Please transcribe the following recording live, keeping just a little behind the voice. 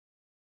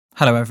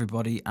Hello,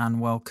 everybody, and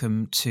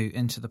welcome to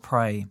Into the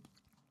Prey.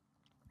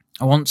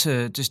 I want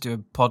to just do a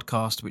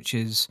podcast which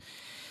is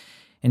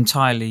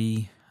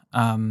entirely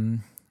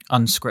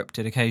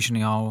unscripted.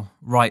 Occasionally I'll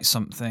write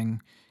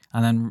something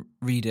and then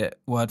read it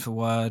word for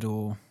word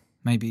or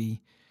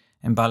maybe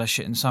embellish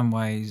it in some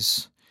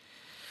ways.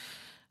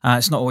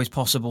 It's not always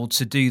possible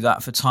to do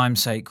that for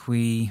time's sake.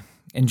 We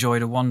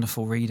enjoyed a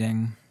wonderful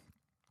reading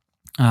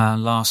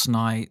last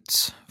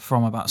night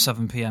from about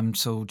 7 p.m.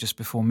 till just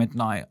before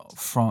midnight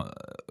from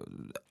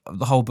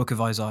the whole book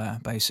of Isaiah,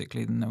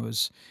 basically. And there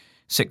was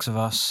 6 of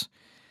us,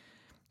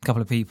 a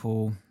couple of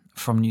people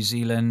from New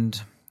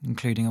Zealand,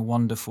 including a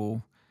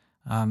wonderful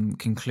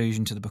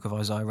conclusion to the book of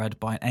Isaiah read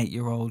by an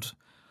 8-year-old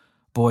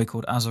boy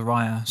called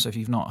Azariah. So if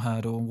you've not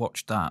heard or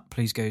watched that,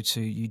 please go to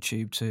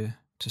YouTube to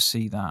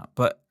see that.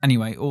 But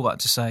anyway, all that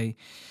to say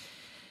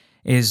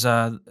is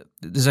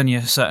there's only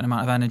a certain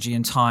amount of energy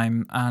and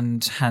time,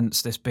 and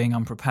hence this being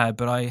unprepared.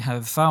 But I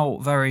have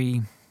felt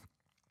very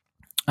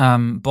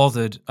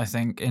bothered, I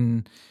think,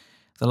 in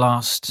the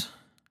last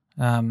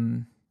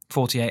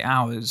 48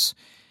 hours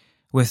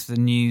with the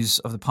news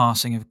of the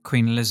passing of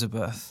Queen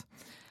Elizabeth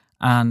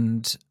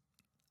and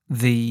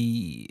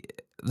the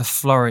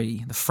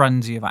flurry, the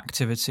frenzy of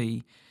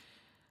activity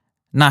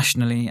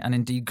nationally and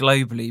indeed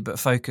globally, but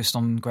focused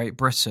on Great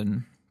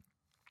Britain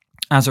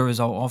as a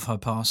result of her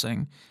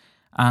passing.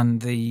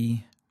 And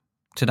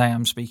today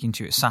I'm speaking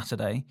to you, it's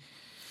Saturday,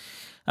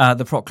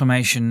 the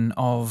proclamation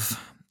of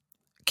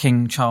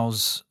King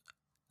Charles'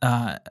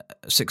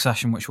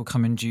 succession, which will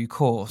come in due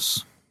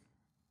course.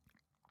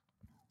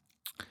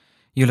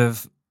 You'll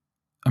have,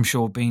 I'm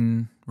sure,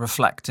 been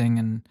reflecting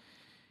and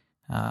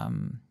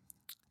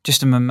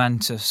just a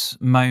momentous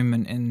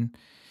moment in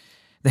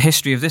the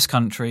history of this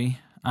country,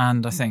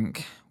 and I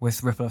think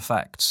with ripple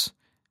effects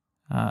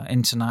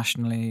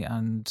internationally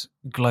and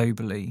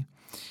globally.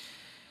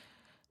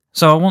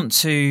 So I want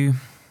to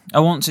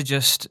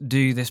just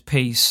do this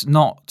piece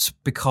not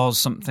because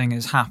something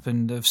has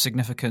happened of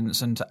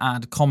significance and to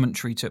add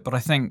commentary to it, but I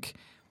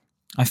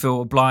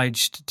feel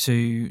obliged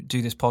to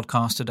do this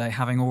podcast today,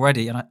 having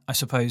already, and I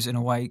suppose in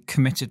a way,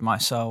 committed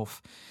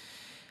myself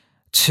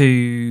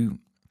to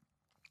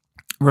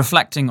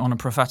reflecting on a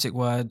prophetic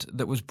word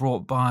that was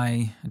brought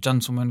by a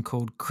gentleman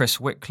called Chris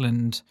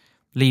Wickland,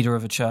 leader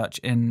of a church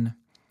in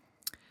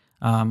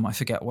I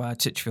forget where,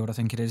 Titchfield, I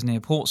think it is, near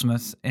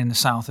Portsmouth in the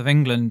south of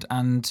England.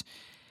 And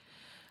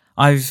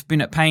I've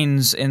been at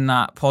pains in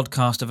that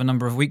podcast of a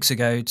number of weeks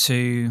ago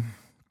to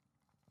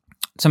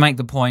make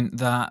the point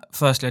that,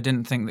 firstly, I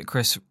didn't think that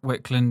Chris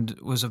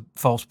Wickland was a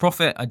false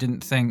prophet. I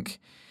didn't think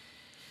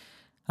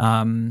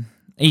even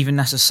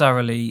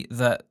necessarily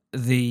that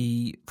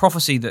the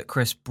prophecy that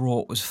Chris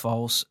brought was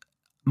false.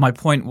 My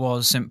point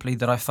was simply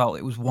that I felt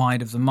it was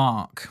wide of the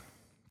mark.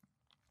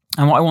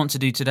 And what I want to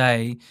do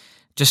today,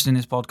 just in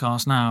this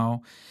podcast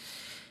now,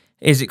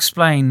 is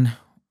explain,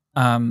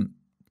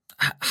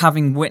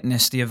 having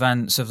witnessed the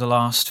events of the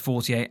last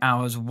 48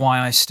 hours, why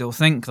I still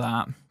think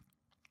that.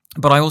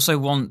 But I also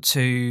want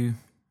to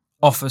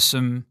offer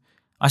some,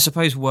 I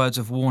suppose, words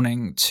of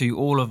warning to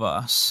all of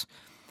us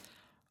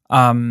who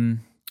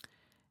are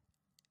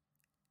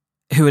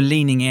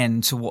leaning in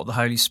to what the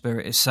Holy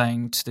Spirit is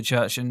saying to the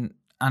church and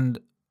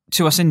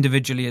to us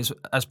individually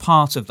as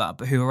part of that,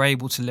 but who are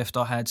able to lift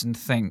our heads and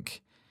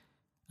think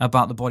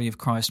about the body of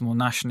Christ more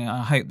nationally.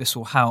 I hope this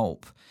will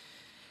help.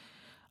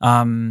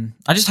 I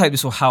just hope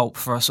this will help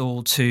for us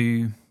all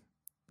to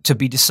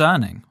be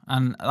discerning.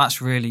 And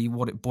that's really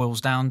what it boils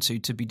down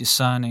to be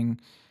discerning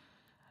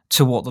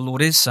to what the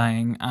Lord is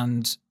saying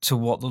and to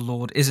what the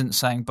Lord isn't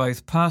saying,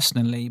 both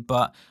personally,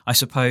 but I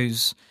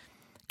suppose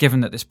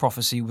given that this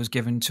prophecy was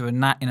given to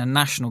in a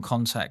national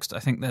context, I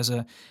think there's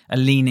a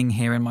leaning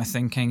here in my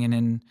thinking and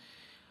in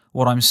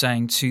what I'm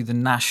saying to the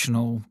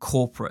national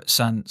corporate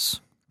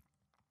sense.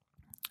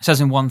 It says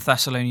in 1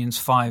 Thessalonians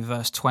 5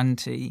 verse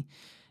 20,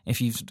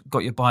 if you've got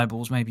your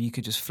Bibles, maybe you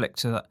could just flick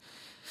to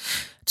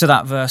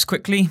that verse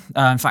quickly.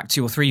 In fact,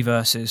 2 or 3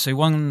 verses. So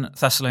 1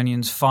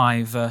 Thessalonians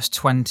 5 verse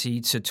 20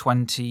 to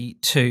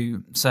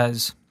 22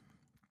 says,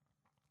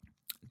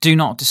 "Do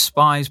not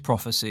despise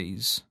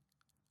prophecies."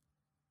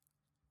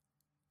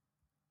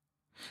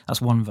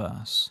 That's one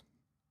verse.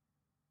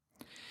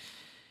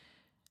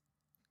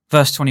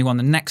 Verse 21,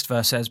 the next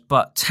verse says,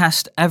 "But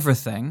test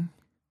everything,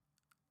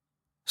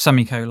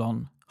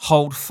 semicolon,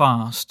 hold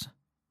fast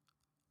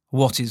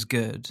what is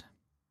good."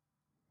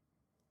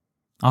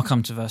 I'll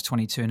come to verse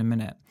 22 in a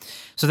minute.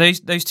 So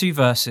those 2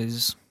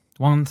 verses,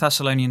 1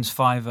 Thessalonians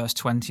 5 verse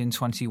 20 and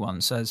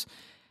 21 says,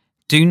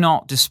 "Do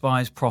not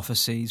despise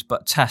prophecies,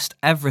 but test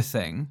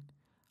everything,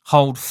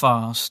 hold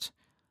fast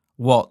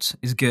what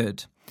is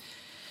good."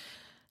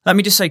 Let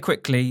me just say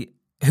quickly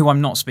who I'm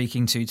not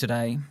speaking to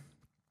today.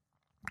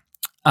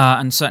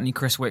 And certainly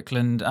Chris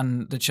Wickland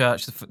and the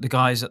church, the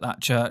guys at that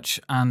church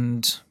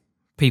and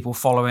people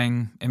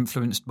following,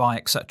 influenced by,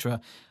 etc.,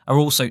 are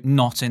also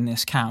not in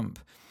this camp.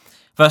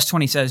 Verse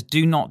 20 says,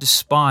 "Do not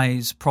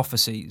despise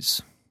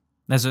prophecies."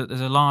 There's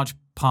a large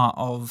part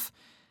of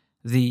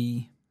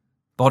the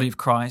body of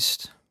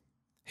Christ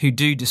who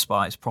do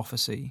despise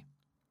prophecy.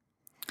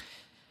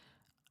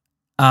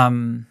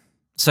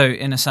 So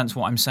in a sense,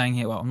 what I'm saying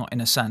here, well, not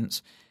in a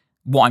sense,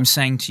 what I'm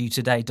saying to you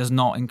today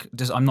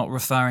I'm not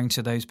referring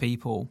to those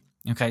people,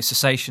 okay,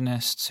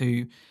 cessationists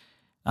who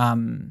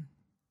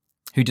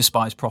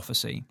despise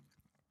prophecy.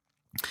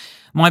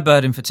 My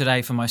burden for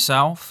today, for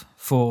myself,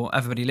 for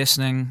everybody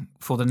listening,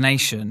 for the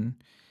nation,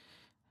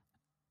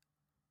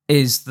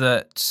 is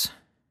that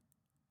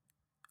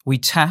we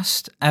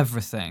test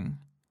everything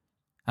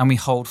and we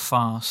hold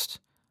fast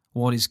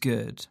what is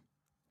good.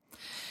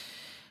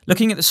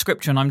 Looking at the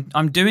scripture, and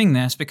I'm doing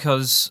this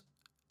because,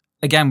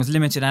 again, with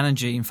limited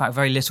energy, in fact,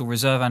 very little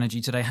reserve energy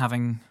today,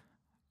 having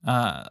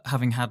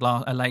had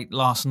a late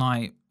last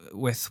night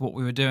with what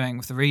we were doing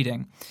with the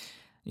reading.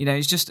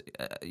 It's just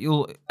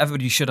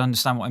everybody should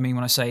understand what I mean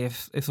when I say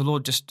if the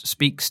Lord just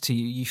speaks to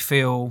you, you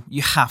feel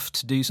you have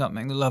to do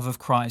something. The love of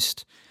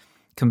Christ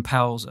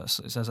compels us.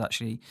 It says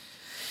actually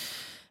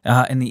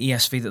in the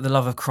ESV that the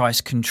love of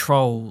Christ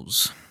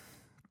controls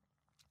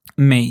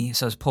me,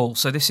 says Paul.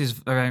 So this is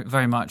very,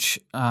 very much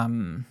a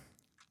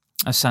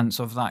sense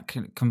of that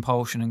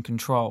compulsion and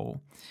control.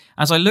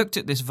 As I looked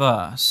at this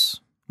verse,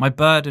 my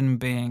burden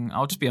being,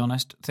 I'll just be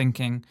honest,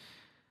 thinking,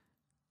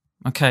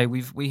 okay,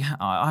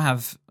 I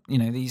have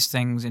these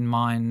things in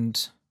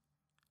mind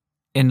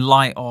in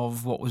light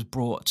of what was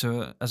brought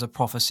as a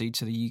prophecy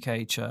to the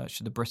UK church,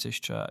 to the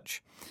British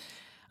church.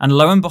 And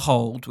lo and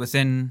behold,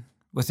 within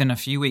a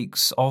few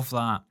weeks of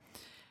that,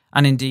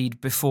 and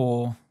indeed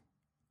before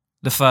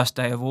the first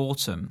day of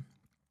autumn,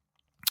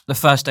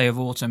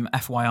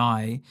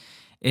 FYI,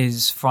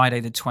 is Friday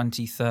the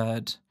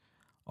 23rd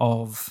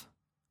of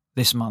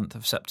this month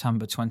of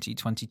September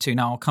 2022.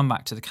 Now, I'll come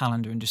back to the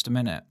calendar in just a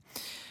minute.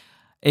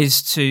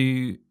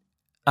 And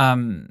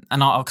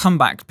I'll come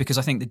back because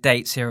I think the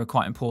dates here are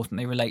quite important.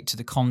 They relate to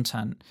the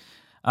content.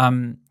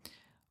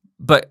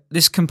 But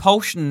this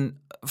compulsion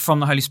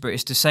from the Holy Spirit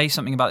is to say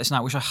something about this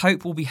now, which I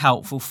hope will be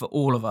helpful for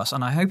all of us.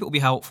 And I hope it will be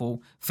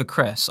helpful for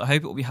Chris. I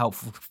hope it will be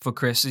helpful for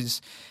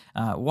Chris's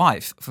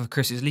wife, for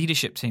Chris's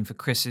leadership team, for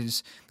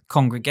Chris's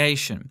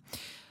congregation.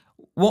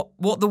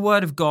 What the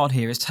Word of God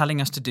here is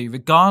telling us to do,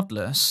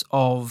 regardless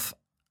of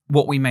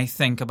what we may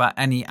think about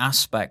any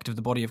aspect of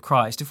the body of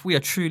Christ, if we are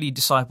truly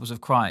disciples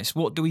of Christ,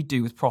 what do we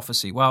do with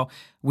prophecy? Well,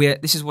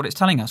 this is what it's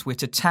telling us. We're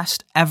to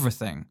test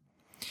everything.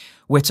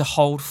 We're to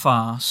hold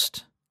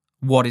fast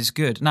what is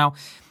good. Now,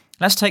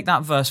 let's take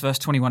that verse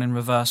 21, in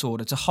reverse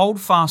order. To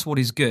hold fast what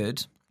is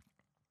good,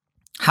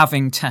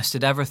 having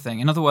tested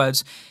everything. In other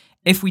words,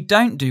 if we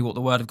don't do what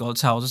the Word of God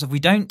tells us, if we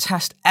don't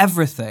test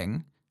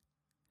everything,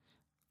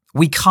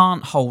 we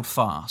can't hold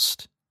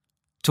fast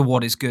to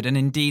what is good. And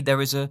indeed,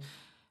 there is a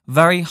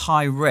very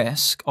high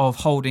risk of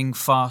holding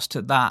fast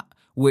to that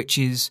which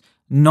is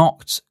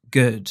not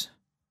good.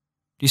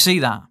 Do you see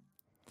that?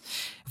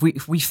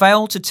 If we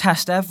fail to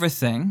test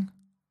everything,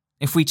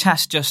 if we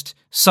test just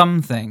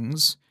some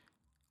things,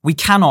 we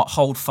cannot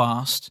hold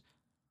fast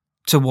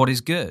to what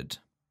is good.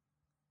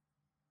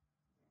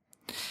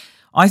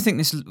 I think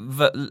this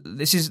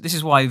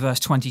is why verse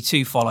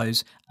 22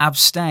 follows,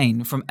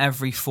 abstain from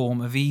every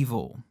form of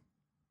evil.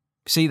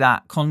 See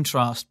that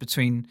contrast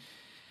between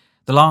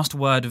the last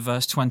word of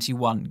verse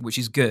 21, which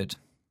is good,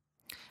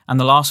 and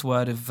the last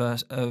word of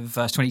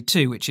verse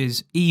 22, which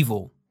is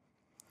evil.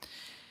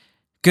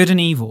 Good and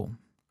evil,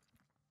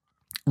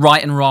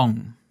 right and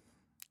wrong,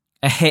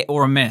 a hit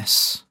or a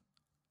miss,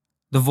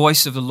 the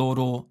voice of the Lord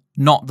or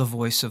not the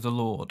voice of the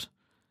Lord,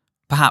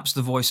 perhaps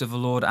the voice of the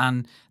Lord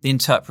and the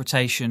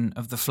interpretation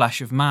of the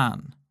flesh of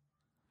man.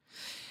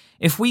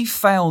 If we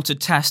fail to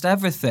test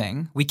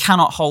everything, we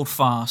cannot hold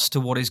fast to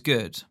what is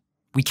good.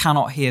 We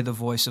cannot hear the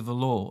voice of the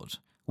Lord.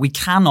 We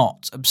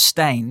cannot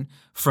abstain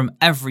from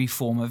every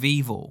form of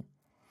evil.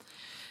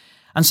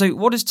 And so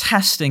what is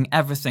testing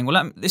everything?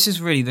 Well, this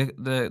is really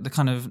the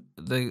kind of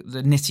the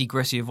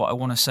nitty-gritty of what I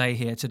want to say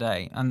here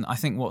today. And I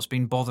think what's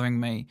been bothering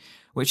me,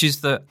 which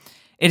is that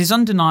it is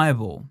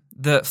undeniable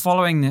that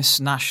following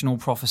this national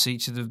prophecy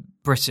to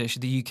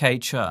the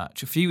UK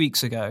church a few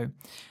weeks ago,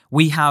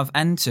 we have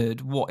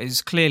entered what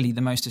is clearly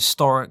the most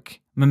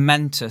historic,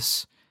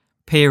 momentous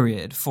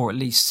period for at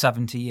least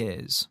 70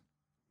 years.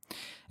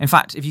 In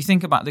fact, if you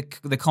think about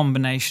the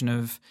combination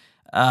of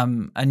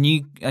a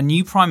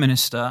new prime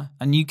minister,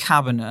 a new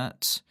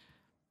cabinet,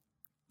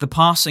 the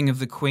passing of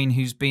the Queen,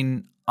 who's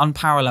been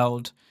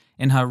unparalleled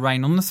in her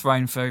reign on the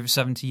throne for over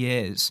 70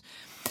 years,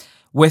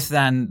 with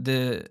then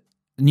the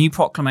new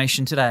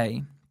proclamation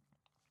today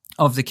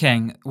of the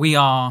King, we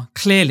are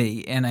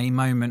clearly in a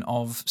moment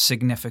of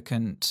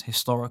significant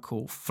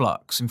historical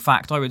flux. In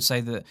fact, I would say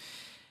that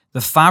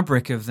the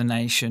fabric of the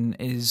nation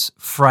is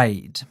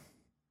frayed.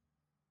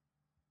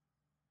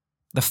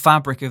 The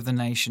fabric of the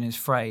nation is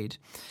frayed.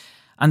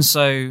 And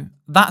so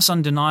that's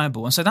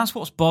undeniable. And so that's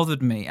what's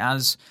bothered me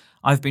as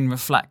I've been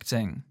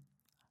reflecting.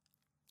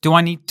 Do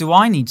I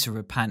need to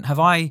repent? Have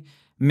I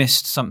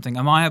missed something?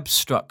 Am I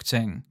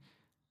obstructing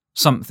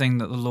something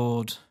that the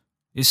Lord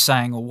is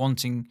saying or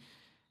wanting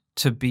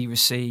to be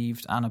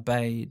received and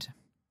obeyed?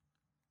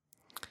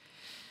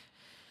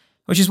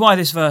 Which is why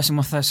this verse in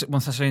 1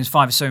 Thessalonians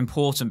 5 is so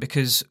important,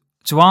 because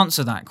to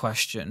answer that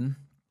question,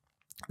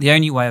 the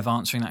only way of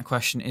answering that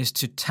question is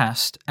to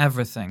test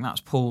everything.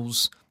 That's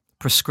Paul's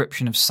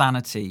prescription of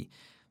sanity.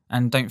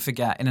 And don't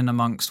forget, in and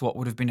amongst what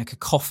would have been a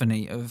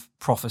cacophony of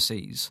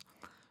prophecies,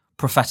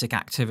 prophetic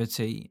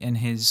activity in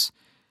his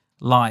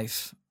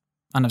life,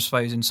 and I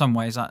suppose in some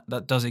ways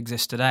that does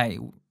exist today,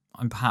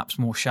 I'm perhaps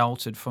more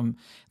sheltered from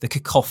the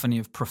cacophony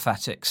of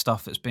prophetic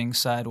stuff that's being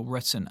said or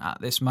written at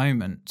this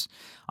moment.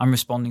 I'm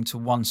responding to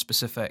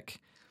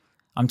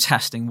I'm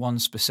testing one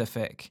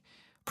specific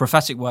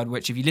prophetic word,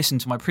 which if you listen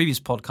to my previous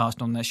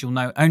podcast on this, you'll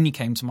know only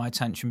came to my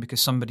attention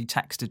because somebody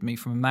texted me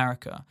from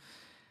America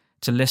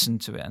to listen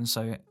to it. And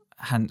so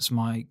hence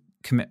my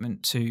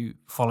commitment to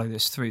follow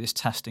this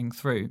testing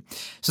through.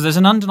 So there's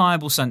an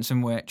undeniable sense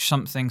in which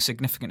something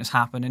significant has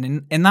happened.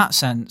 And in that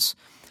sense,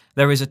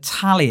 there is a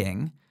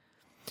tallying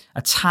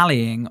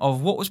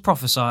of what was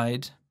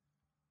prophesied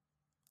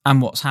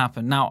and what's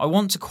happened. Now, I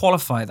want to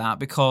qualify that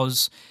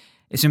because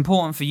it's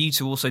important for you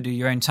to also do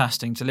your own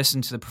testing, to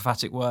listen to the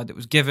prophetic word that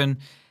was given,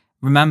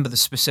 remember the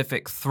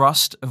specific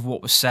thrust of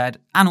what was said,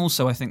 and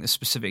also I think the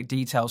specific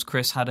details.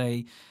 Chris had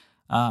a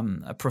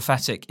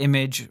prophetic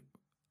image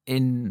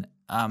in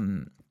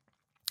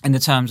the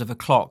terms of a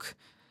clock,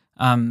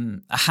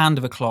 a hand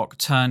of a clock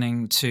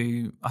turning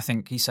to, I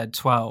think he said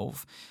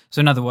 12. So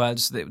in other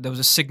words, there was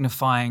a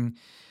signifying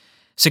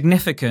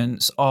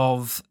significance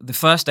of the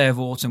first day of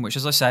autumn, which,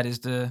 as I said, is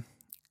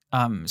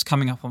it's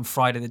coming up on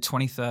Friday, the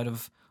 23rd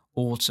of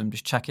autumn.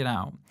 Just check it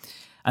out.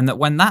 And that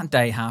when that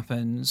day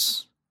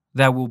happens,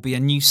 there will be a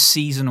new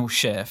seasonal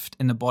shift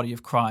in the body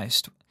of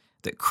Christ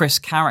that Chris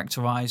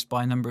characterized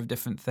by a number of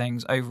different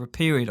things over a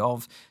period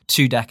of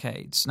 2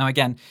 decades. Now,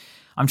 again,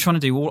 I'm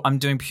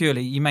doing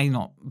purely, you may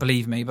not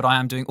believe me, but I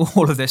am doing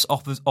all of this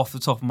off the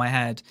top of my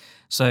head.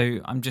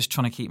 So I'm just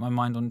trying to keep my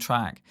mind on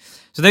track.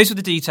 So those are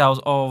the details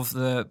of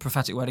the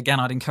prophetic word. Again,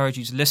 I'd encourage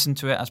you to listen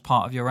to it as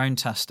part of your own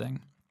testing.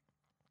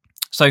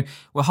 So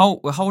we're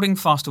holding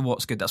fast to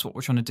what's good. That's what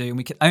we're trying to do. And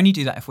we can only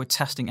do that if we're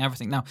testing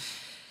everything. Now,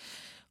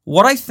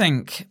 what I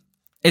think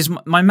is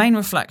my main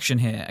reflection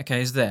here, okay,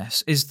 is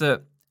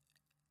that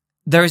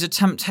there is a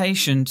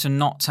temptation to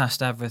not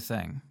test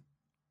everything.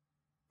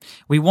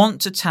 We want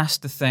to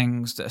test the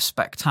things that are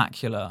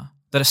spectacular,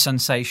 that are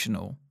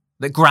sensational,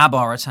 that grab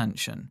our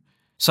attention.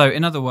 So,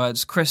 in other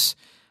words, Chris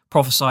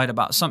prophesied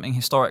about something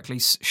historically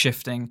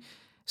shifting,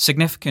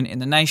 significant in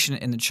the nation,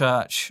 in the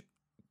church,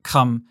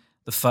 come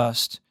the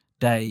first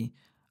day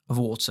of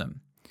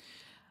autumn.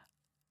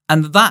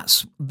 And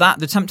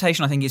the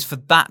temptation, I think, is for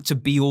that to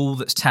be all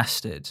that's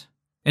tested.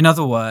 In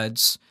other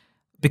words,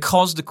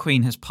 because the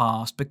Queen has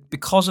passed,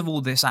 because of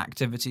all this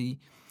activity,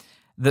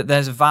 that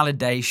there's a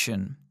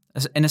validation,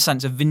 in a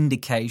sense, a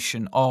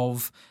vindication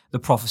of the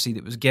prophecy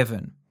that was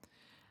given.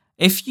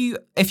 If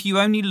you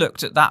only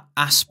looked at that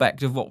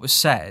aspect of what was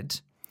said,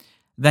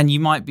 then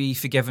you might be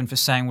forgiven for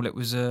saying, well, it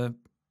was a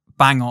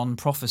bang-on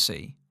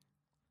prophecy.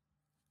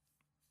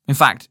 In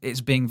fact,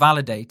 it's being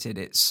validated.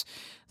 It's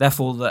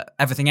therefore that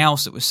everything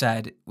else that was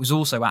said was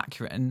also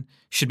accurate and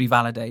should be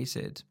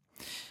validated.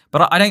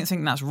 But I don't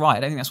think that's right.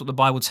 I don't think that's what the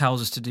Bible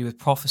tells us to do with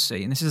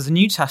prophecy. And this is the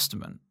New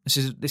Testament.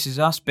 This is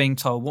us being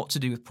told what to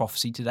do with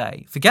prophecy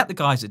today. Forget the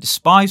guys that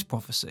despise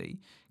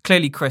prophecy.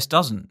 Clearly Chris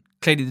doesn't.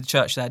 Clearly the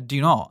church there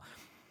do not.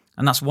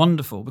 And that's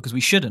wonderful because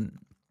we shouldn't.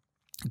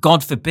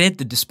 God forbid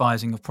the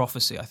despising of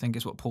prophecy, I think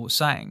is what Paul is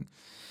saying.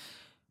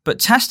 But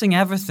testing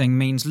everything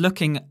means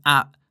looking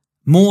at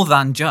more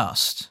than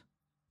just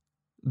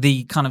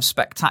the kind of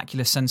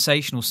spectacular,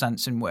 sensational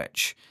sense in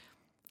which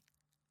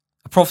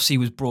a prophecy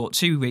was brought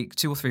 2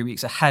 or 3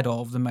 weeks ahead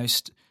of the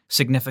most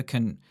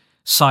significant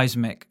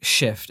seismic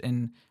shift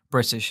in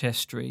British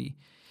history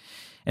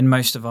in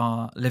most of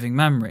our living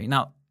memory.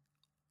 Now,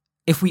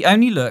 if we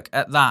only look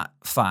at that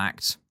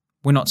fact,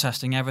 we're not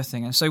testing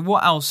everything. And so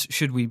what else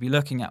should we be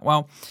looking at?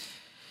 Well,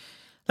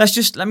 let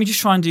me just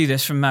try and do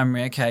this from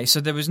memory. Okay, so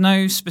there was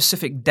no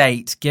specific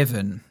date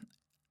given,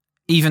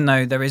 even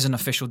though there is an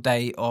official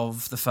date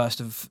of the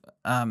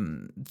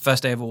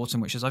first day of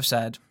autumn, which, as I've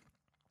said,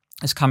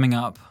 is coming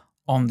up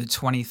on the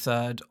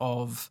 23rd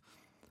of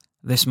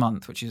this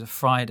month, which is a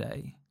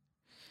Friday,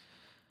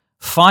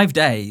 5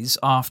 days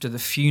after the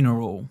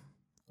funeral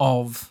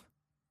of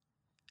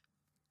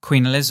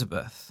Queen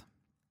Elizabeth.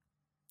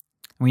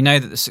 We know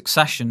that the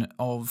succession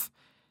of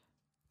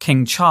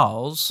King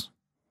Charles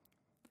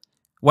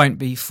won't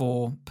be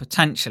for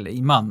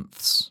potentially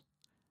months,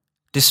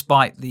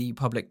 despite the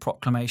public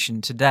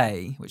proclamation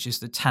today, which is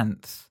the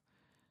 10th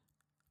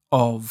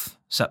of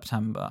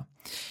September.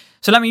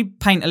 So let me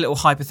paint a little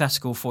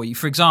hypothetical for you.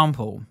 For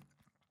example,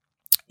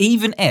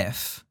 even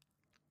if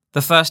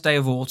the first day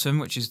of autumn,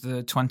 which is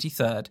the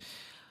 23rd,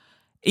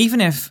 even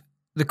if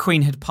the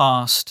Queen had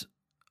passed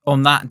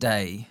on that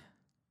day,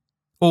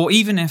 or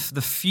even if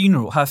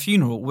her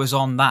funeral was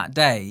on that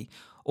day,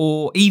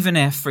 or even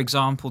if, for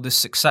example,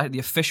 the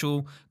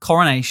official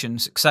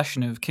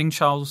succession of King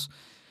Charles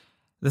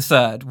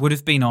III would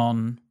have been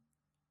on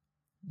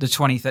the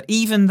 23rd,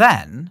 even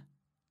then,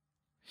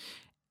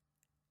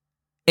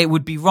 it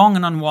would be wrong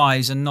and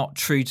unwise and not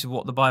true to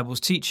what the Bible's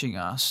teaching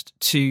us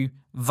to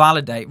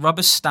validate,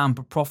 rubber stamp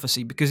a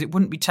prophecy because it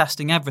wouldn't be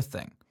testing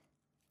everything.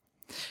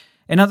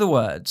 In other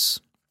words,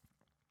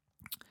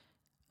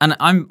 and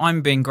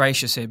I'm being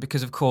gracious here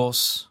because, of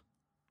course,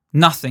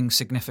 nothing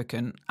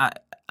significant,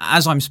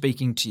 as I'm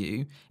speaking to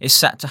you, is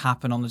set to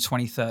happen on the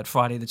 23rd,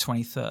 Friday the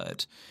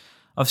 23rd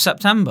of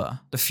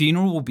September. The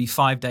funeral will be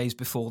 5 days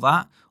before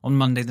that, on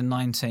Monday the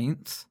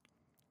 19th.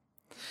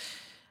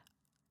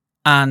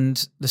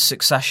 And the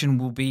succession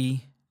will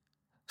be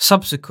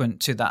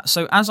subsequent to that.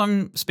 So as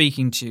I'm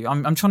speaking to you,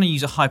 I'm trying to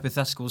use a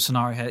hypothetical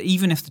scenario here.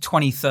 Even if the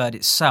 23rd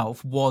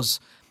itself was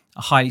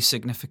a highly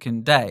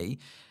significant day,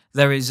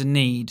 there is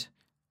a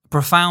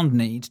profound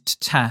need to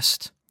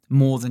test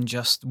more than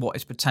just what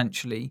is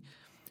potentially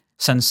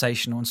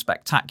sensational and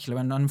spectacular.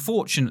 And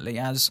unfortunately,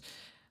 as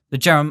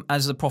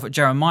the prophet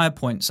Jeremiah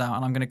points out,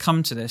 and I'm going to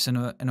come to this in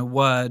a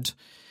word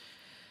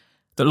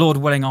that, Lord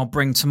willing, I'll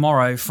bring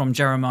tomorrow from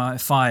Jeremiah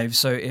 5.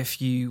 So if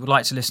you would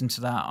like to listen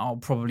to that, I'll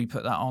probably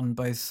put that on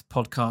both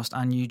podcast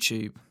and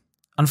YouTube.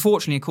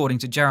 Unfortunately, according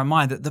to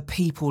Jeremiah, that the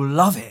people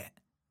love it.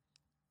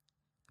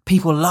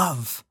 People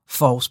love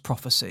false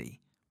prophecy.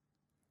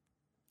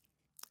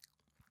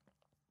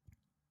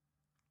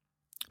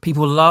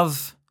 People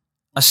love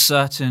a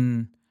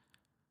certain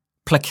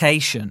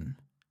placation,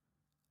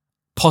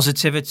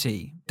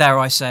 positivity, dare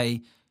I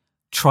say,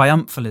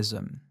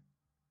 triumphalism.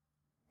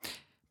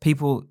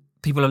 People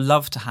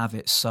love to have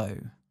it so,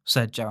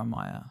 said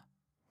Jeremiah.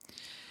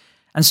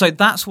 And so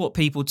that's what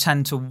people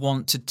tend to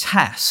want to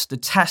test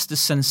the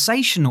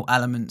sensational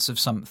elements of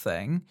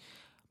something,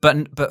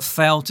 but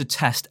fail to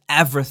test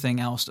everything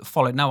else that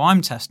followed. Now,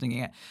 I'm testing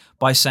it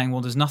by saying,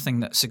 well, there's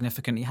nothing that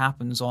significantly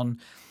happens on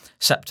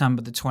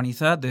September the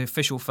 23rd, the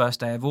official first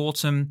day of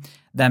autumn.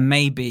 There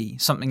may be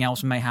something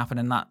else may happen,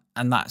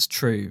 and that's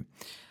true.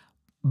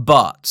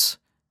 But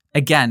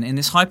again, in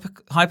this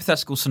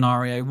hypothetical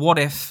scenario, what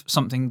if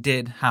something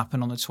did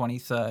happen on the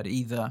 23rd,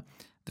 either,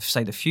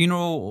 say, the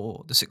funeral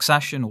or the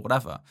succession or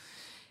whatever?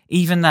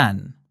 Even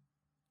then,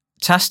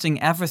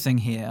 testing everything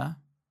here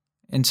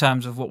in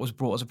terms of what was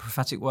brought as a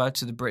prophetic word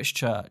to the British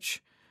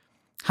church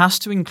has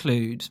to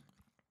include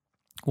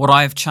what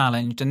I have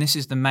challenged, and this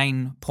is the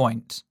main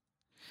point.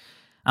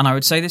 And I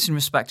would say this in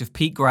respect of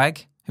Pete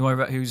Greig,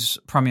 whose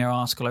premier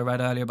article I read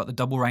earlier about the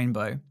double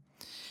rainbow.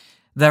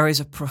 There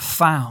is a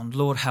profound,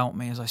 Lord help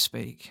me as I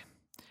speak,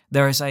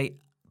 there is a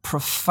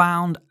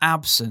profound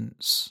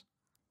absence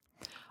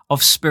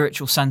of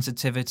spiritual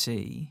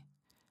sensitivity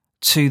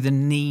to the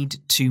need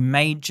to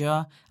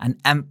major and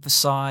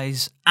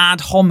emphasize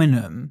ad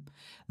hominem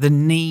the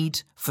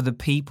need for the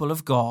people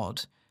of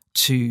God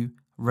to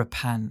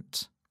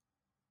repent.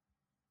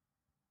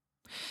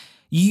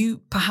 You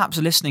perhaps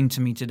listening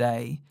to me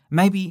today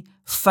may be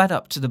fed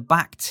up to the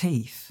back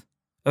teeth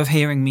of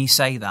hearing me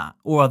say that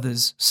or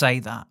others say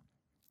that.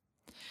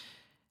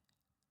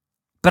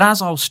 But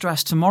as I'll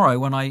stress tomorrow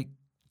when I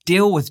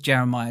deal with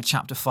Jeremiah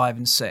chapter 5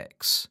 and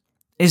 6,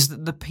 is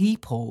that the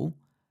people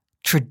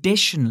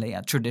traditionally,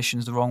 tradition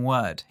is the wrong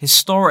word,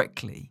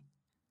 historically,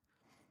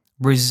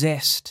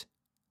 resist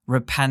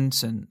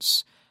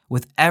repentance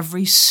with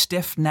every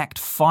stiff-necked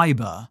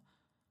fibre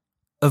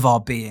of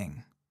our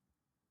being.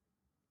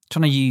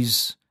 Trying to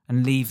use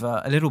and leave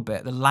a little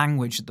bit the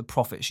language that the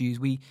prophets use.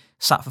 We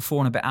sat for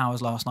 4 and a bit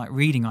hours last night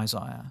reading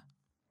Isaiah.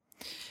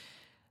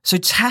 So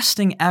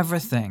testing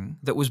everything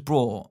that was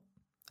brought,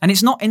 and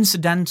it's not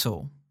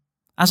incidental,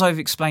 as I've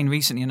explained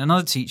recently in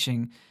another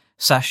teaching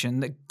session,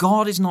 that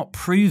God is not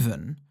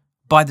proven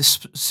by the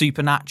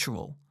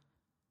supernatural.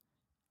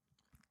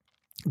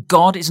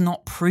 God is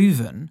not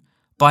proven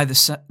by the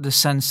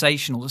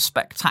sensational, the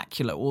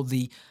spectacular, or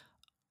the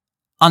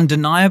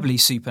undeniably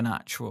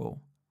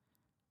supernatural.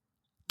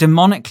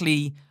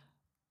 Demonically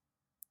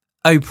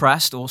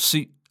oppressed, or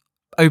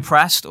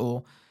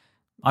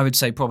I would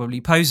say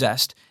probably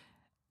possessed,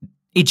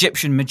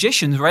 Egyptian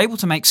magicians were able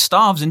to make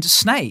staves into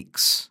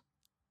snakes.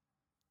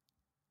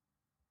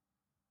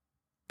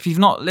 If you've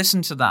not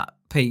listened to that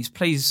piece,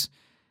 please,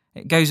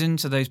 it goes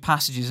into those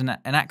passages in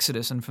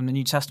Exodus and from the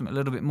New Testament a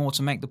little bit more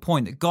to make the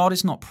point that God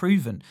is not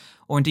proven,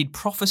 or indeed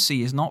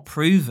prophecy is not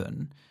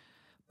proven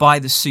by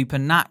the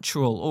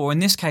supernatural, or in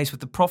this case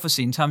with the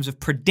prophecy in terms of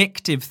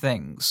predictive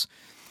things.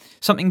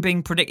 Something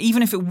being predicted,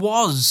 even if it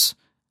was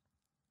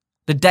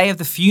the day of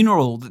the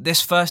funeral, that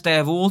this first day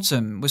of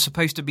autumn was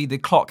supposed to be the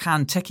clock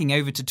hand ticking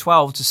over to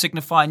 12 to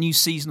signify a new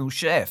seasonal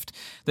shift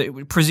that it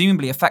would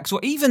presumably affect,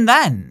 or even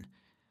then,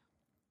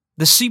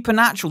 the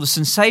supernatural, the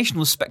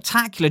sensational, the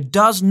spectacular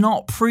does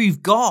not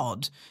prove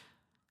God,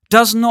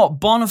 does not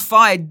bona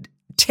fide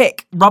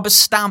tick, rubber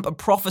stamp a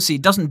prophecy.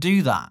 It doesn't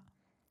do that.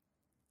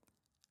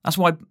 That's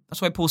why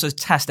Paul says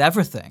test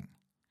everything,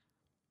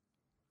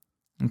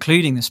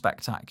 including the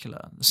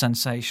spectacular, the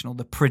sensational,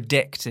 the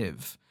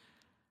predictive,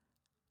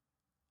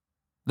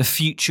 the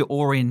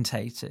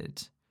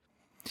future-orientated.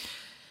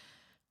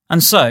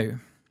 And so,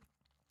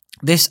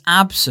 this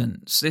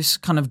absence, this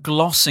kind of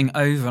glossing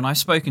over, and I've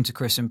spoken to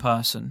Chris in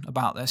person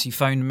about this. He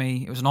phoned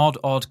me. It was an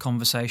odd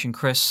conversation.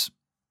 Chris,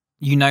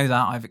 you know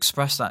that. I've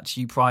expressed that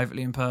to you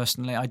privately and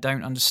personally. I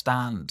don't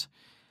understand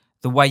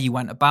the way you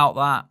went about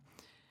that.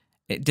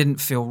 It didn't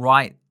feel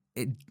right.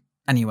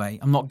 Anyway,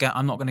 I'm not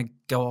going to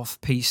go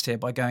off piste here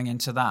by going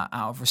into that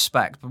out of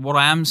respect. But what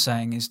I am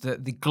saying is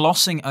that the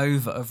glossing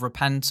over of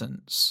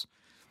repentance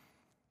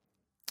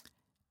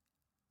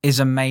is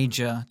a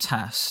major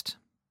test.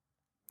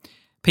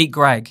 Pete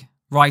Greig,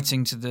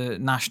 writing to the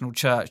national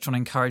church, trying to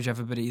encourage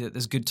everybody that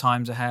there's good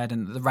times ahead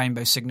and that the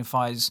rainbow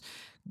signifies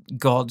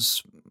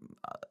God's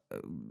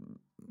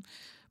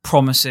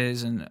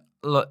promises. And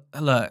look,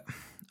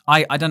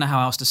 I don't know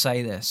how else to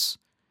say this.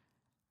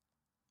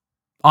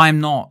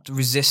 I'm not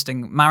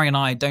resisting. Mary and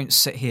I don't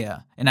sit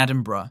here in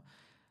Edinburgh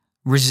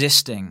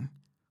resisting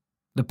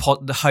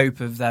the hope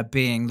of there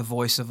being the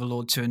voice of the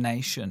Lord to a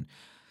nation.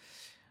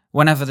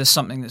 Whenever there's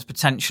something that's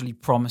potentially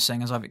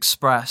promising, as I've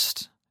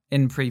expressed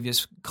in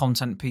previous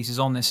content pieces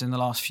on this in the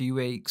last few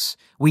weeks,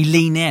 we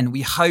lean in.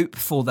 We hope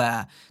for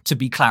there to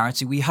be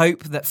clarity. We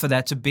hope that for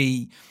there to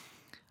be,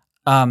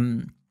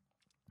 an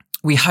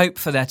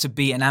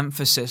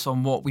emphasis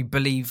on what we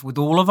believe with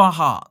all of our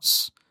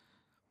hearts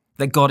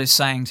that God is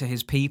saying to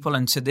his people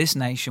and to this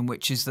nation,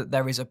 which is that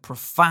there is a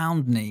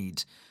profound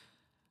need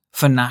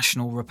for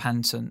national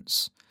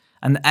repentance.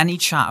 And any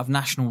chat of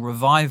national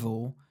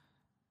revival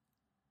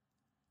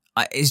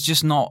is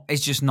just not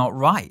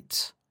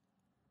right.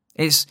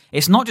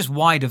 It's not just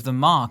wide of the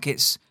mark,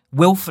 it's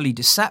willfully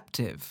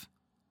deceptive.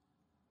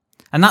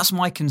 And that's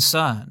my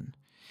concern,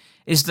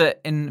 is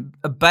that in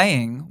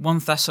obeying 1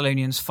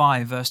 Thessalonians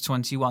 5 verse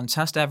 21,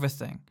 test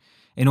everything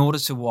in order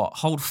to what?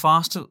 Hold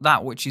fast to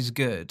that which is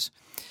good.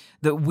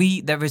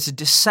 That there is a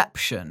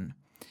deception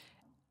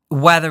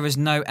where there is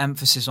no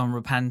emphasis on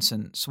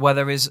repentance, where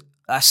there is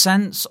a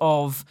sense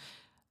of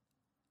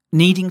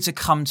needing to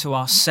come to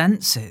our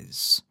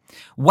senses.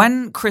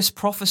 When Chris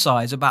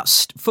prophesies about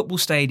football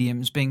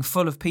stadiums being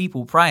full of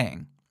people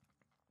praying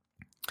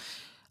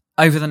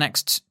over the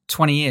next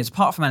 20 years,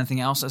 apart from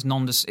anything else,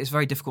 it's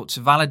very difficult to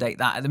validate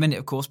that at the minute,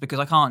 of course, because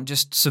I can't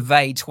just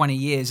survey 20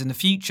 years in the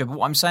future. But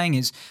what I'm saying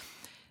is,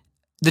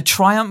 the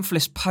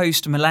triumphalist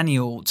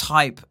post-millennial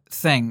type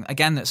thing,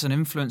 again, that's an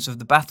influence of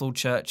the Bethel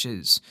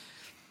churches,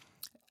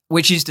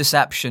 which is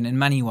deception in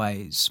many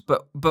ways.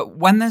 But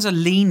when there's a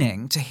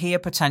leaning to hear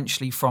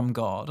potentially from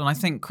God, and I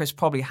think Chris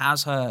probably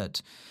has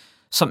heard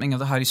something of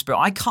the Holy Spirit.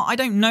 I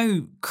don't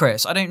know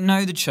Chris. I don't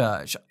know the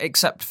church,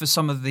 except for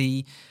some of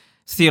the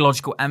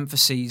theological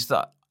emphases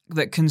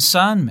that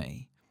concern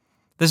me.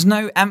 There's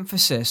no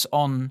emphasis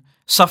on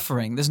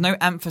suffering. There's no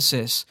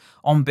emphasis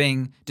on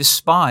being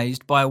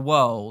despised by a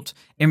world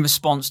in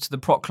response to the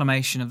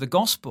proclamation of the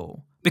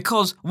gospel.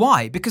 Because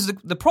why? Because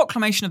the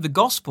proclamation of the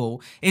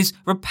gospel is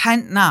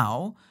repent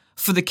now,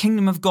 for the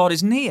kingdom of God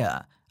is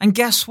near. And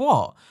guess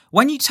what?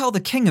 When you tell the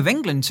King of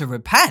England to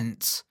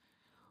repent,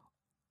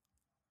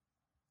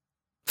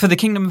 for the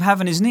kingdom of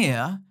heaven is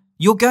near,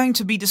 you're going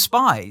to be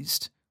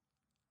despised.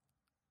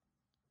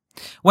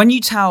 When you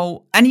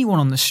tell anyone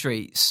on the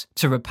streets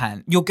to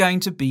repent, you're going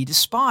to be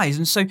despised.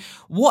 And so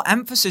what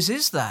emphasis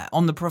is there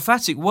on the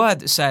prophetic word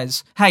that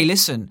says, hey,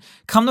 listen,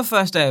 come the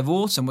first day of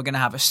autumn, we're going to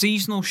have a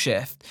seasonal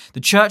shift. The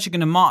church are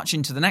going to march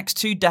into the next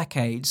 2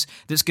 decades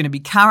that's going to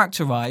be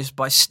characterized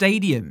by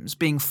stadiums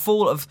being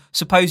full of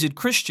supposed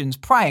Christians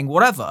praying,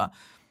 whatever,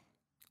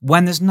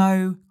 when there's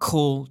no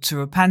call to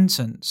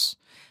repentance.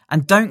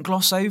 And don't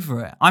gloss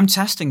over it. I'm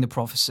testing the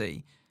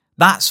prophecy.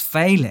 That's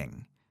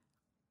failing.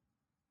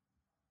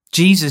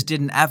 Jesus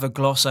didn't ever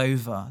gloss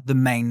over the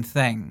main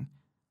thing.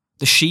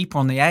 The sheep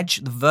on the edge,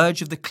 the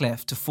verge of the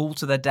cliff to fall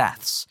to their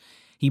deaths.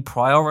 He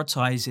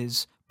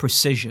prioritizes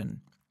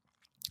precision,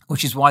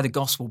 which is why the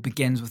gospel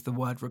begins with the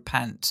word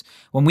repent.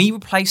 When we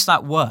replace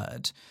that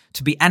word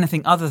to be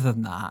anything other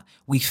than that,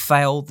 we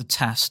fail the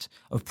test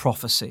of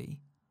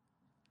prophecy.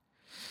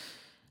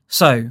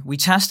 So we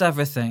test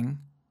everything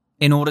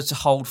in order to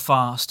hold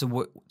fast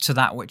to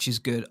that which is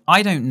good.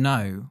 I don't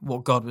know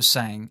what God was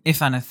saying, if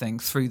anything,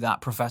 through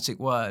that prophetic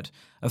word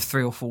of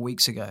 3 or 4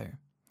 weeks ago.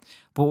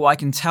 But what I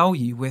can tell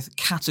you with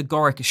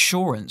categoric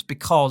assurance,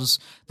 because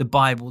the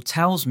Bible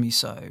tells me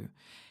so,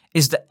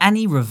 is that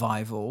any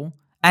revival,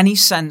 any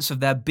sense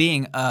of there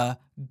being a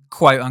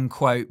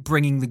quote-unquote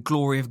bringing the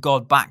glory of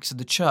God back to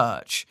the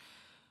church,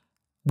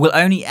 will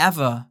only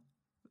ever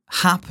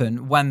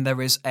happen when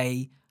there is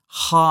a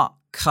heart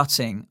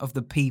cutting of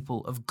the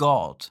people of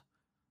God.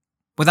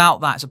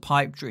 Without that, it's a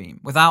pipe dream.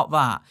 Without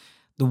that,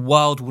 the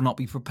world will not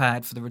be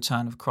prepared for the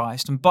return of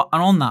Christ. And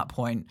on that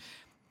point,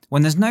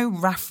 when there's no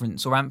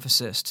reference or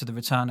emphasis to the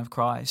return of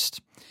Christ,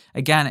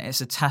 again,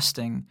 it's a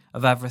testing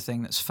of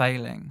everything that's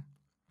failing.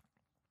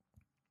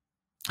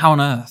 How on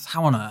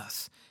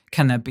earth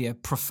can there be a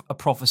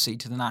prophecy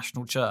to the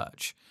national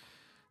church,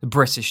 the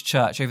British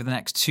church, over the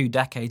next 2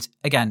 decades,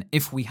 again,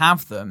 if we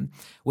have them,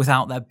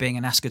 without there being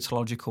an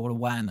eschatological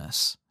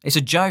awareness? It's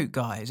a joke,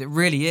 guys. It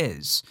really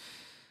is.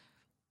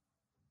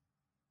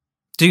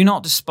 Do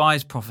not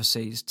despise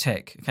prophecies,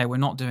 tick. Okay, we're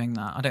not doing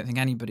that. I don't think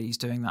anybody's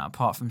doing that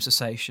apart from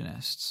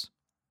cessationists.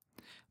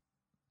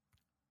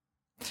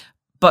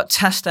 But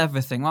test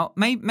everything. Well,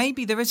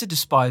 maybe there is a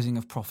despising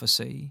of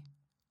prophecy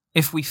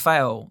if we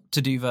fail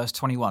to do verse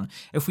 21.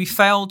 If we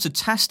fail to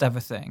test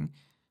everything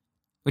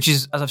which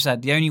is, as I've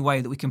said, the only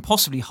way that we can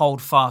possibly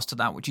hold fast to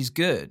that which is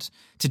good,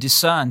 to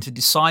discern, to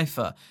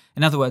decipher,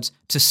 in other words,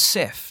 to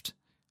sift.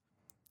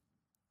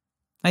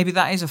 Maybe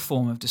that is a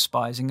form of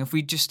despising. If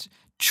we just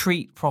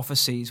treat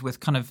prophecies with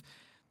kind of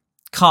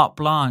carte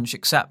blanche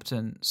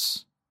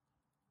acceptance,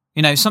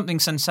 something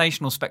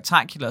sensational,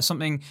 spectacular,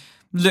 something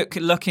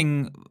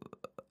looking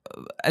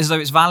as though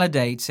it's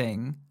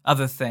validating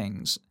other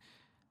things.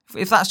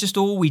 If that's just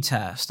all we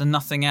test and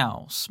nothing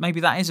else, maybe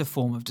that is a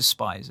form of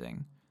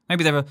despising.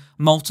 Maybe there are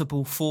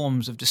multiple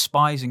forms of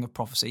despising of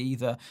prophecy,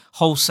 either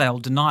wholesale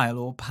denial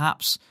or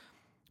perhaps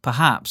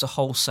a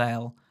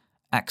wholesale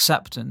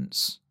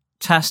acceptance.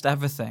 Test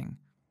everything,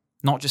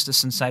 not just the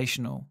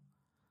sensational.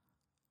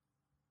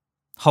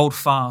 Hold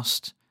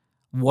fast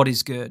what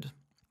is good.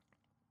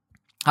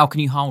 How can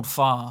you hold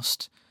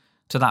fast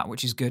to that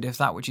which is good if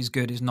that which is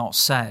good is not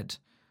said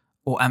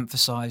or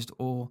emphasized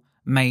or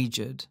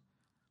majored?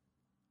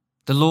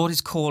 The Lord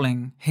is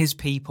calling his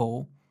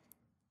people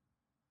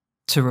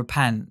to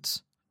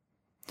repent.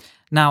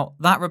 Now,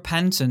 that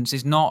repentance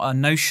is not a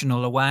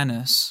notional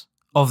awareness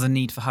of the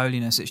need for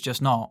holiness. It's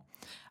just not.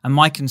 And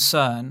my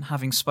concern,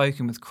 having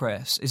spoken with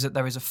Chris, is that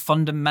there is a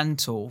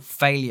fundamental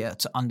failure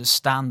to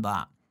understand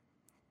that.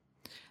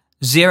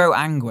 Zero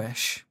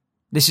anguish.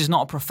 This is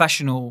not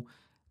a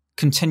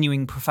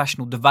continuing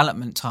professional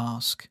development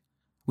task.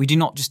 We do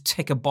not just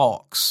tick a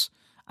box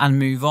and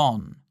move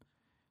on.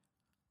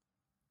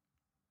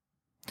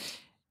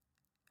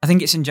 I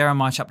think it's in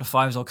Jeremiah chapter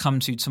 5, as I'll come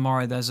to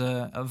tomorrow. There's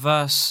a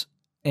verse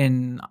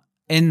in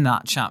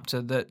that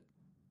chapter that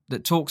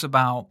talks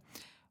about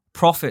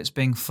prophets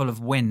being full of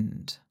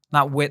wind.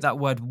 That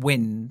word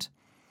wind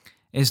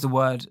is the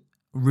word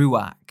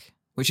ruach,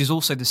 which is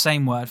also the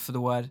same word for the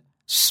word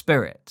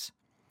spirit.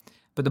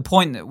 But the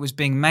point that was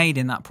being made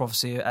in that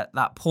prophecy at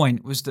that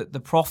point was that the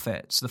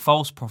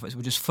false prophets,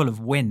 were just full of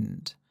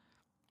wind,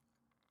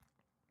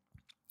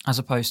 as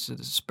opposed to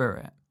the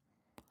spirit.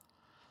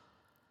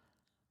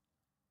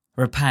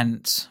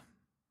 Repent,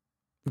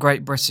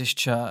 Great British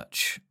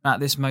Church, at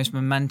this most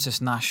momentous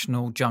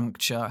national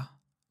juncture,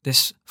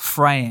 the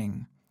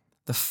fraying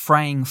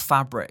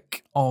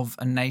fabric of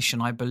a nation,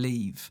 I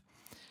believe.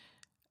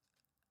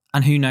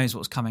 And who knows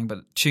what's coming, but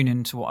tune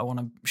into what I want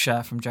to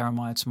share from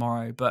Jeremiah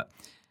tomorrow. But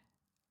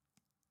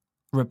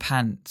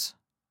repent,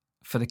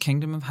 for the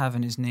kingdom of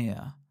heaven is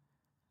near.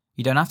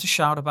 You don't have to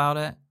shout about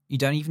it. You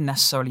don't even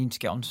necessarily need to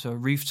get onto a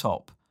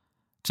rooftop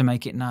to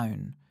make it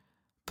known.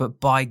 But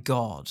by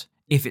God,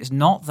 if it's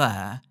not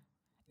there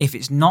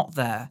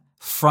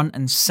front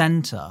and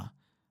center,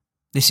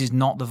 this is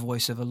not the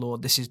voice of the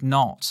Lord. This is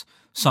not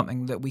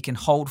something that we can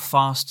hold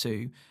fast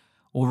to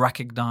or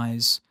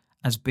recognize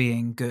as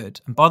being good.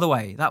 And by the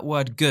way, that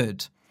word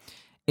good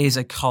is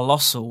a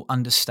colossal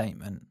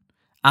understatement,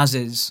 as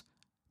is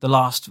the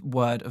last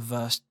word of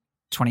verse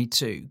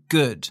 22.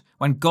 Good.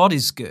 When God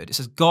is good, it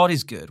says God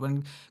is good.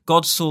 When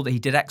God saw that he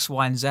did X,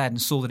 Y, and Z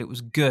and saw that it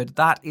was good,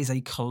 that is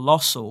a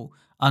colossal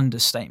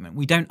understatement.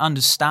 We don't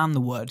understand the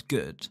word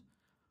good,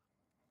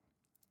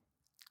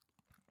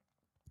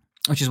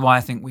 which is why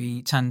I think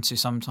we tend to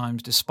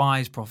sometimes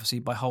despise prophecy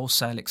by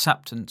wholesale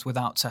acceptance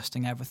without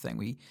testing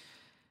everything.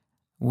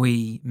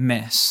 We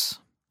miss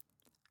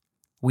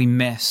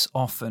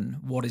often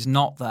what is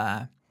not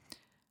there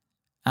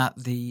at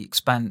the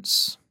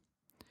expense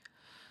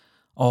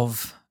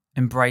of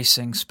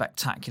embracing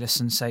spectacular,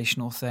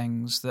 sensational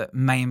things that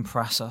may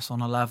impress us on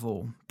a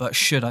level, but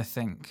should, I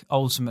think,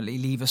 ultimately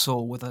leave us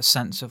all with a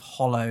sense of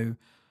hollow,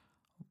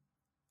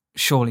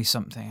 surely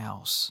something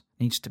else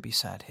needs to be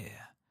said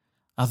here,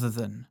 other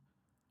than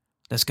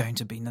there's going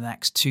to be the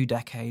next 2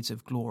 decades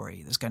of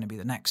glory. There's going to be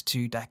the next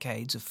 2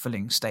 decades of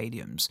filling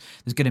stadiums.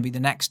 There's going to be the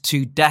next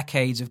 2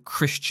 decades of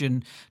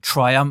Christian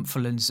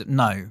triumphalism.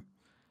 No.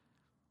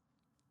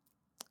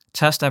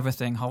 Test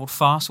everything, hold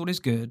fast what is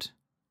good,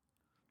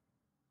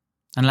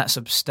 and let's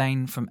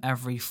abstain from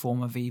every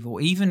form of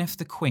evil. Even if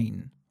the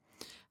Queen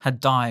had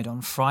died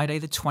on Friday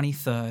the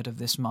 23rd of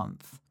this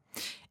month,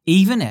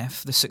 even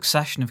if the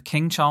succession of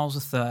King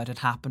Charles III had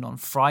happened on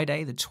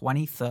Friday the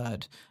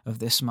 23rd of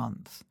this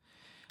month,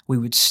 we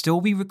would still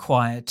be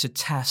required to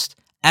test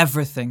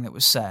everything that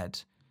was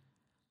said,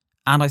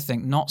 and I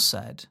think not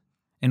said,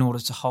 in order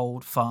to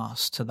hold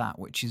fast to that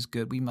which is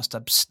good. We must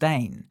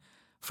abstain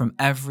from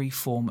every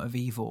form of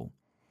evil.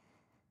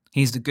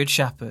 He's the good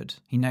shepherd.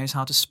 He knows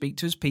how to speak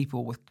to his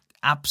people with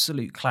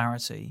absolute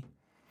clarity.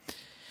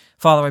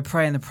 Father, I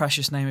pray in the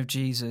precious name of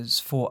Jesus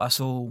for us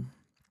all,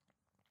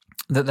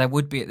 that there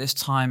would be at this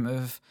time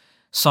of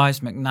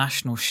seismic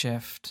national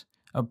shift,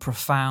 a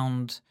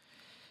profound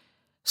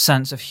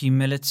sense of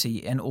humility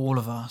in all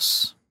of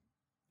us.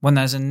 When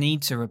there's a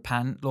need to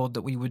repent, Lord,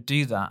 that we would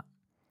do that.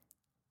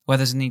 Where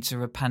there's a need to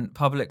repent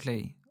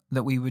publicly,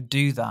 that we would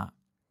do that.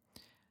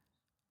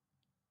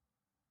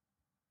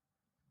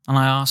 And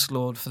I ask,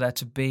 Lord, for there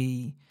to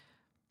be,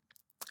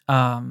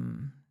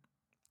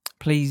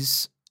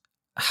 please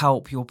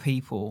help your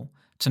people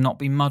to not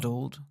be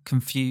muddled,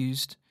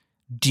 confused,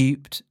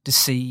 duped,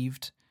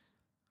 deceived,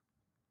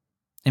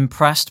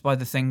 impressed by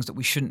the things that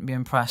we shouldn't be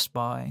impressed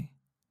by.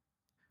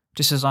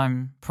 just as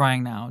I'm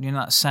praying now.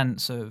 That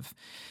sense of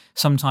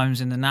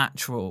sometimes in the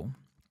natural,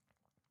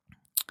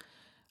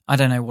 I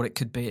don't know what it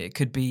could be. It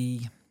could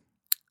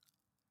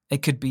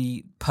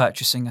be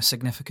purchasing a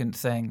significant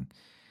thing.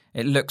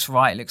 It looks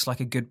right. It looks like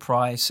a good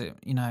price.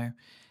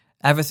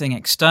 Everything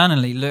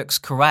externally looks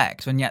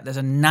correct, and yet there's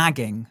a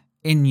nagging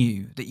in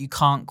you that you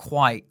can't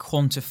quite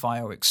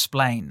quantify or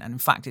explain. And in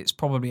fact, it's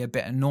probably a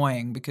bit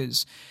annoying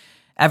because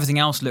everything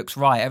else looks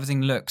right.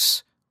 Everything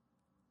looks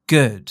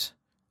good.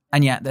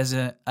 And yet there's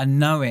a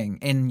knowing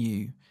in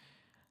you.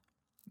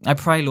 I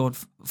pray, Lord,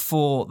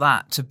 for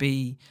that to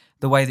be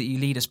the way that you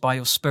lead us by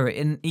your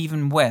Spirit,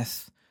 even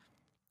with,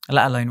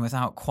 let alone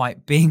without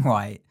quite being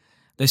right,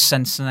 those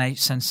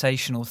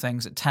sensational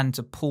things that tend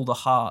to pull the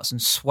hearts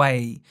and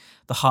sway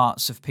the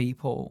hearts of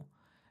people,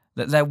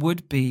 that there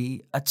would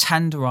be a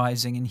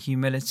tenderizing in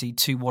humility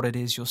to what it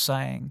is you're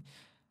saying,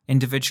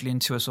 individually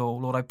and to us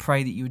all. Lord, I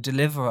pray that you would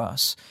deliver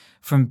us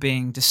from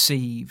being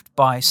deceived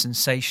by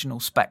sensational,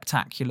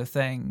 spectacular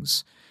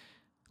things.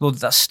 Lord,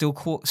 that still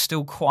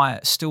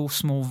quiet, still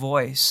small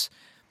voice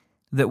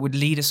that would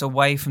lead us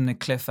away from the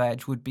cliff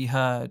edge would be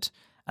heard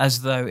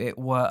as though it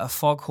were a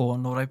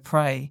foghorn. Lord, I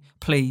pray,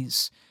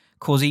 please,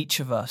 cause each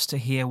of us to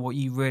hear what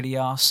you really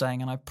are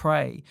saying. And I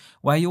pray,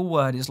 where your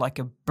word is like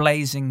a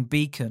blazing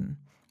beacon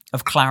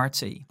of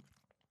clarity,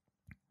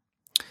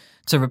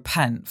 to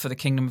repent for the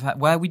kingdom of heaven,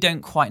 where we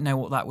don't quite know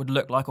what that would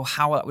look like or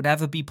how that would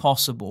ever be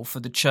possible for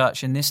the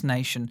church in this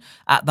nation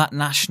at that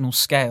national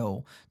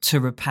scale to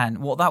repent,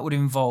 what that would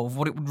involve,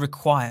 what it would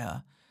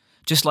require,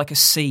 just like a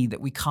sea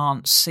that we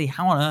can't see.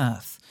 How on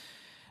earth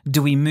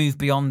do we move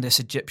beyond this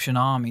Egyptian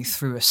army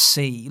through a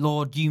sea?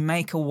 Lord, you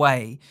make a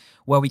way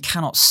where we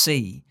cannot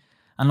see.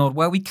 And Lord,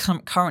 where we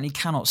currently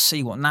cannot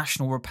see what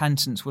national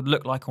repentance would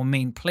look like or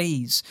mean,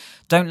 please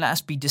don't let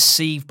us be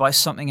deceived by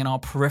something in our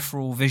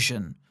peripheral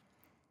vision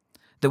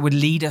that would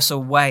lead us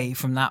away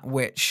from that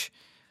which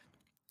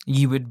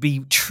you would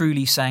be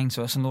truly saying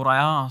to us. And Lord, I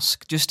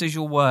ask, just as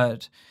your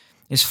word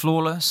is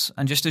flawless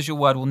and just as your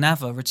word will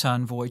never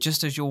return void,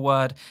 just as your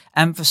word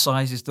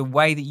emphasizes the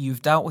way that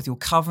you've dealt with your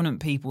covenant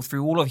people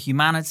through all of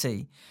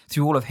humanity,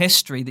 through all of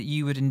history, that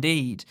you would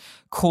indeed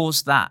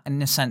cause that,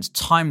 in a sense,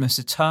 timeless,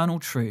 eternal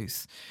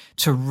truth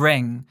to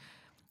ring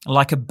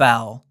like a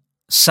bell,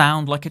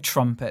 sound like a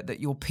trumpet, that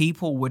your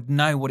people would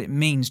know what it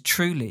means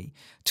truly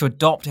to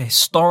adopt a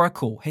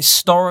historical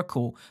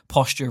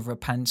posture of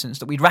repentance,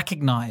 that we'd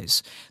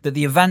recognize that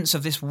the events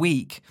of this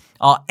week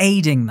are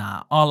aiding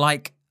that, are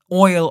like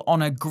oil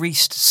on a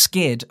greased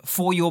skid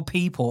for your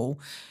people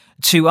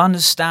to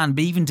understand,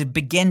 but even to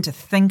begin to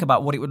think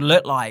about what it would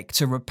look like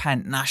to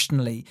repent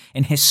nationally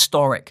in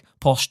historic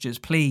postures.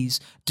 Please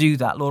do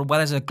that, Lord. Where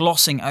there's a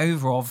glossing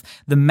over of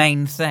the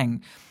main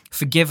thing,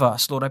 forgive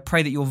us, Lord. I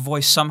pray that your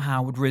voice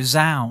somehow would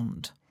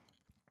resound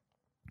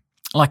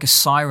like a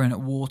siren at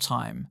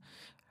wartime,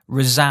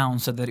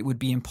 resound so that it would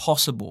be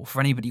impossible for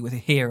anybody with a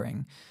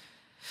hearing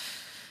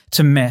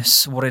to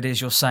miss what it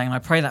is you're saying. And I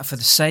pray that for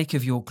the sake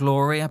of your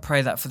glory. I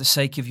pray that for the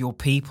sake of your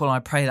people. I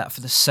pray that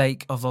for the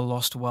sake of the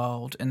lost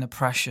world. In the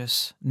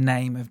precious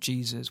name of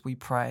Jesus, we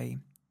pray.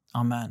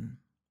 Amen.